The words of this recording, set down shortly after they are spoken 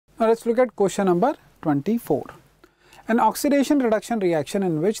Now let's look at question number 24. An oxidation reduction reaction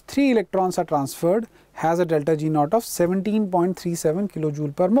in which 3 electrons are transferred has a delta G naught of 17.37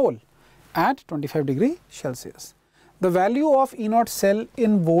 kilojoule per mole at 25 degree Celsius. The value of E naught cell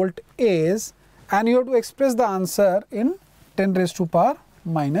in volt is, and you have to express the answer in 10 raised to power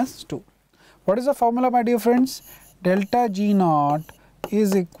minus 2. What is the formula, my dear friends? Delta G naught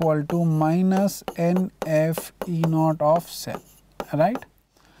is equal to minus NF E naught of cell, right?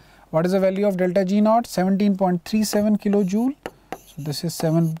 What is the value of delta G naught? 17.37 kilojoule. So this is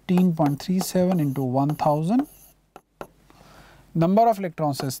 17.37 into 1000. Number of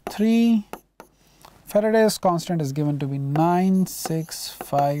electrons is 3. Faraday's constant is given to be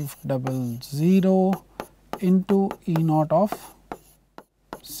 96500 into E naught of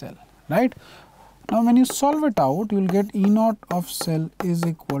cell, right? Now when you solve it out, you will get E naught of cell is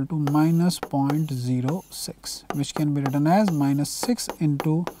equal to minus 0.06, which can be written as minus 6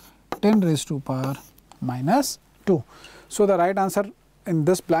 into 10 raised to power minus 2. So the right answer in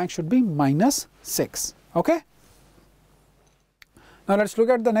this blank should be minus 6. Okay. Now let's look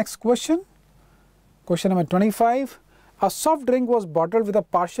at the next question. Question number 25. A soft drink was bottled with a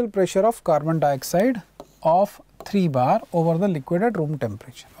partial pressure of carbon dioxide of 3 bar over the liquid at room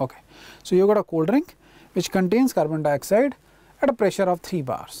temperature. Okay. So you got a cold drink which contains carbon dioxide at a pressure of 3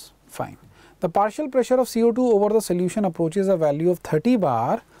 bars. Fine. The partial pressure of CO2 over the solution approaches a value of 30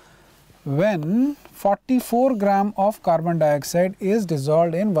 bar when 44 gram of carbon dioxide is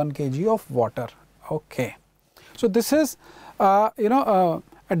dissolved in 1 kg of water. Okay. So this is a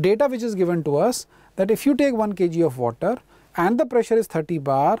data which is given to us that if you take 1 kg of water and the pressure is 30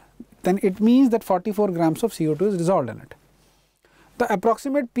 bar, then it means that 44 grams of CO2 is dissolved in it. The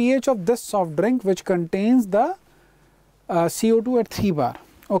approximate pH of this soft drink which contains the CO2 at 3 bar.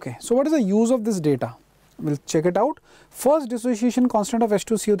 Okay. So what is the use of this data? We'll check it out. First, dissociation constant of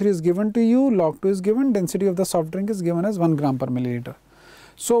H2CO3 is given to you, log 2 is given, density of the soft drink is given as 1 gram per milliliter.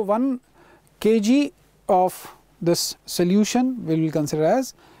 So 1 kg of this solution we will consider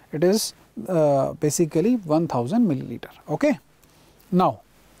as it is basically 1000 milliliter. Okay. Now,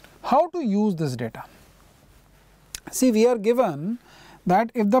 how to use this data? See, we are given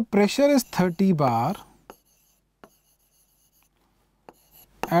that if the pressure is 30 bar,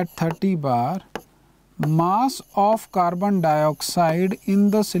 at 30 bar, mass of carbon dioxide in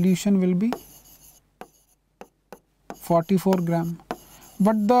the solution will be 44 gram.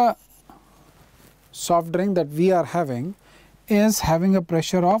 But the soft drink that we are having is having a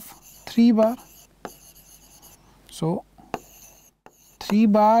pressure of 3 bar. So 3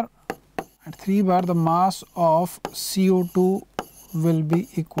 bar, at 3 bar the mass of CO2 will be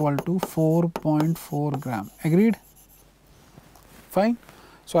equal to 4.4 gram. Agreed? Fine.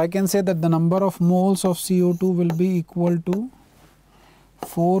 So I can say that the number of moles of CO2 will be equal to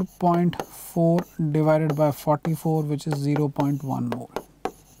 4.4 divided by 44, which is 0.1 mole.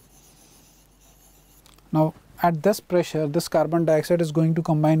 Now at this pressure, this carbon dioxide is going to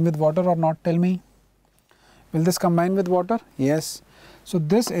combine with water or not? Tell me. Will this combine with water? Yes. So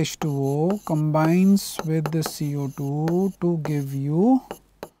this H2O combines with the CO2 to give you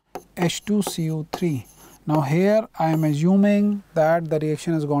H2CO3. Now here I am assuming that the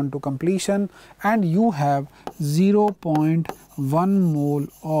reaction has gone to completion and you have 0.1 mole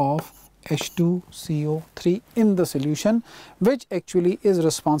of H2CO3 in the solution, which actually is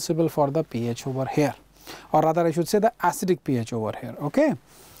responsible for the pH over here, or rather I should say the acidic pH over here. Okay.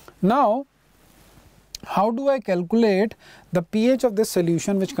 Now how do I calculate the pH of this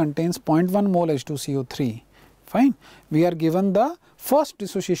solution which contains 0.1 mole H2CO3? Fine. We are given the first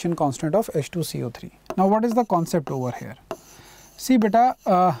dissociation constant of H2CO3. Now what is the concept over here? See beta,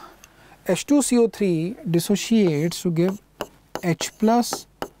 H2CO3 dissociates to give H plus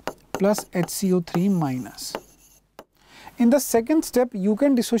HCO3 minus. In the second step, you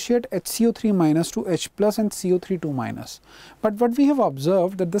can dissociate HCO3 minus to H plus and CO3 minus. But what we have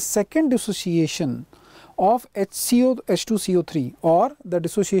observed that the second dissociation of H2CO3 or the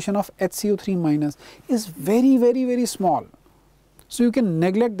dissociation of HCO3 minus is very small. So you can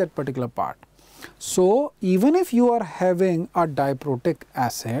neglect that particular part. So even if you are having a diprotic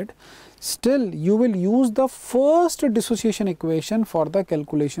acid, still you will use the first dissociation equation for the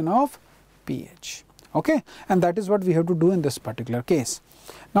calculation of pH. Okay, and that is what we have to do in this particular case.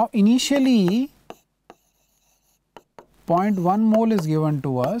 Now initially 0.1 mole is given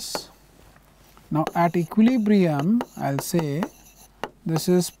to us. Now at equilibrium I will say this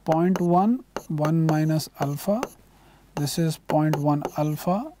is 0.1, 1 minus alpha, this is 0.1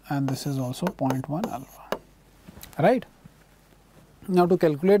 alpha and this is also 0.1 alpha, right. Now to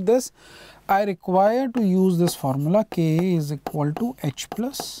calculate this I require to use this formula Ka is equal to H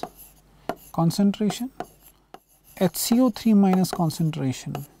plus concentration HCO3 minus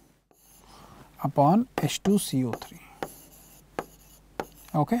concentration upon H2CO3.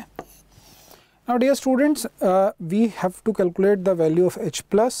 Okay. Now, dear students, we have to calculate the value of H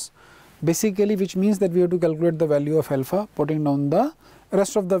plus, basically, which means that we have to calculate the value of alpha, putting down the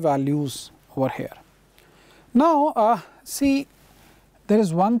rest of the values over here. Now, see, there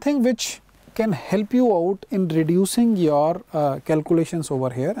is one thing which can help you out in reducing your calculations over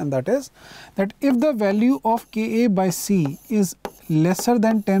here, and that is that if the value of Ka by C is lesser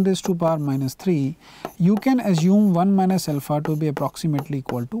than 10 raised to power minus 3, you can assume 1 minus alpha to be approximately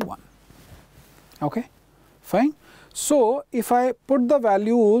equal to 1. Okay, fine. So, if I put the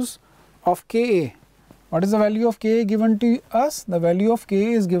values of Ka, what is the value of Ka given to us? The value of Ka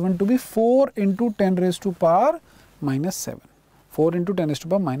is given to be 4 into 10 raised to power minus 7. 4 into 10 raised to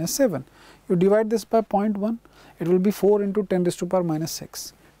power minus 7. You divide this by 0.1, it will be 4 into 10 raised to power minus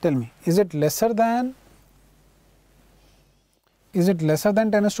 6. Tell me, is it lesser than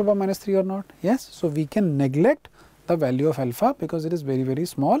 10 raised to power minus 3 or not? Yes. So, we can neglect the value of alpha because it is very, very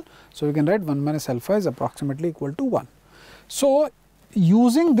small. So, we can write 1 minus alpha is approximately equal to 1. So,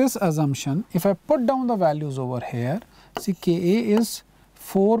 using this assumption, if I put down the values over here, see Ka is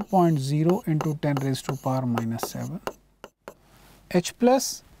 4.0 into 10 raised to power minus 7, H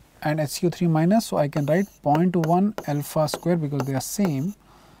plus and HCO3 minus, so I can write 0.1 alpha square because they are same.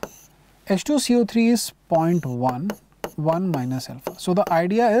 H2CO3 is 0.1, 1 minus alpha. So, the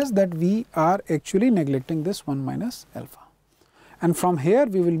idea is that we are actually neglecting this 1 minus alpha, and from here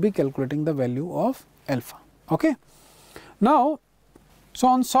we will be calculating the value of alpha. Okay. Now, so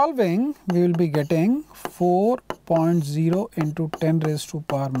on solving, we will be getting 4.0 into 10 raised to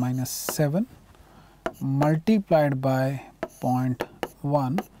power minus 7 multiplied by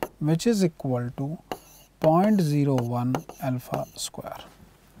 0.1, which is equal to 0.01 alpha square,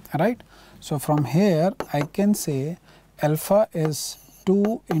 right. So, from here I can say alpha is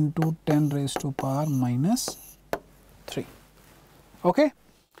 2 into 10 raised to power minus 3. Okay.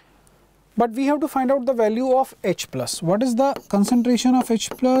 But we have to find out the value of H plus. What is the concentration of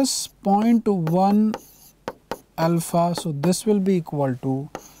H plus? 0.1 alpha. So, this will be equal to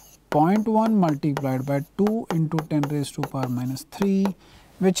 0.1 multiplied by 2 into 10 raised to power minus 3,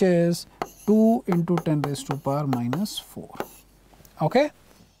 which is 2 into 10 raised to power minus 4. Okay.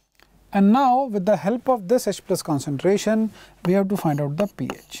 And now, with the help of this H plus concentration, we have to find out the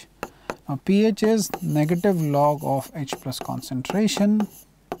pH. Now, pH is negative log of H plus concentration.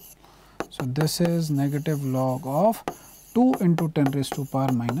 So, this is negative log of 2 into 10 raised to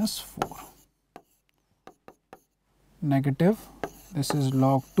power minus 4. Negative, this is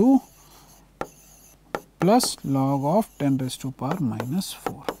log 2 plus log of 10 raised to power minus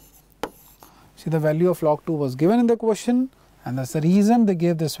 4. See, the value of log 2 was given in the question, and that is the reason they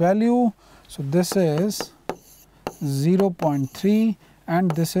gave this value. So, this is 0.3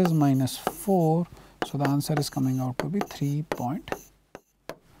 and this is minus 4. So, the answer is coming out to be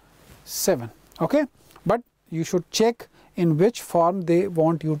 3.7. Okay, but you should check in which form they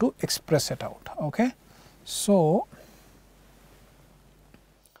want you to express it out. Okay. So,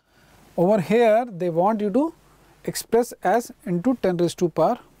 over here they want you to express as into 10 raised to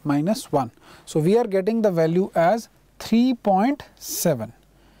power minus 1. So, we are getting the value as 3.7.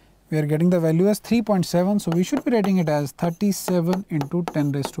 We are getting the value as 3.7. So, we should be writing it as 37 into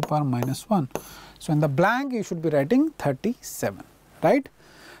 10 raised to power minus 1. So, in the blank you should be writing 37, right.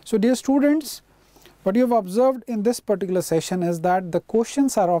 So, dear students, what you have observed in this particular session is that the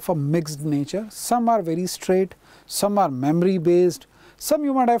questions are of a mixed nature. Some are very straight, some are memory based, some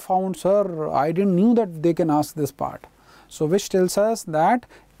you might have found, sir, I didn't knew that they can ask this part. So, which tells us that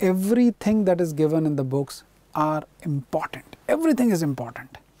everything that is given in the books are important. Everything is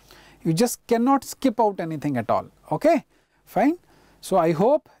important. You just cannot skip out anything at all. Okay, fine. So, I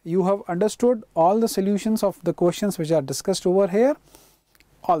hope you have understood all the solutions of the questions which are discussed over here.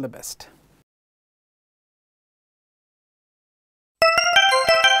 All the best.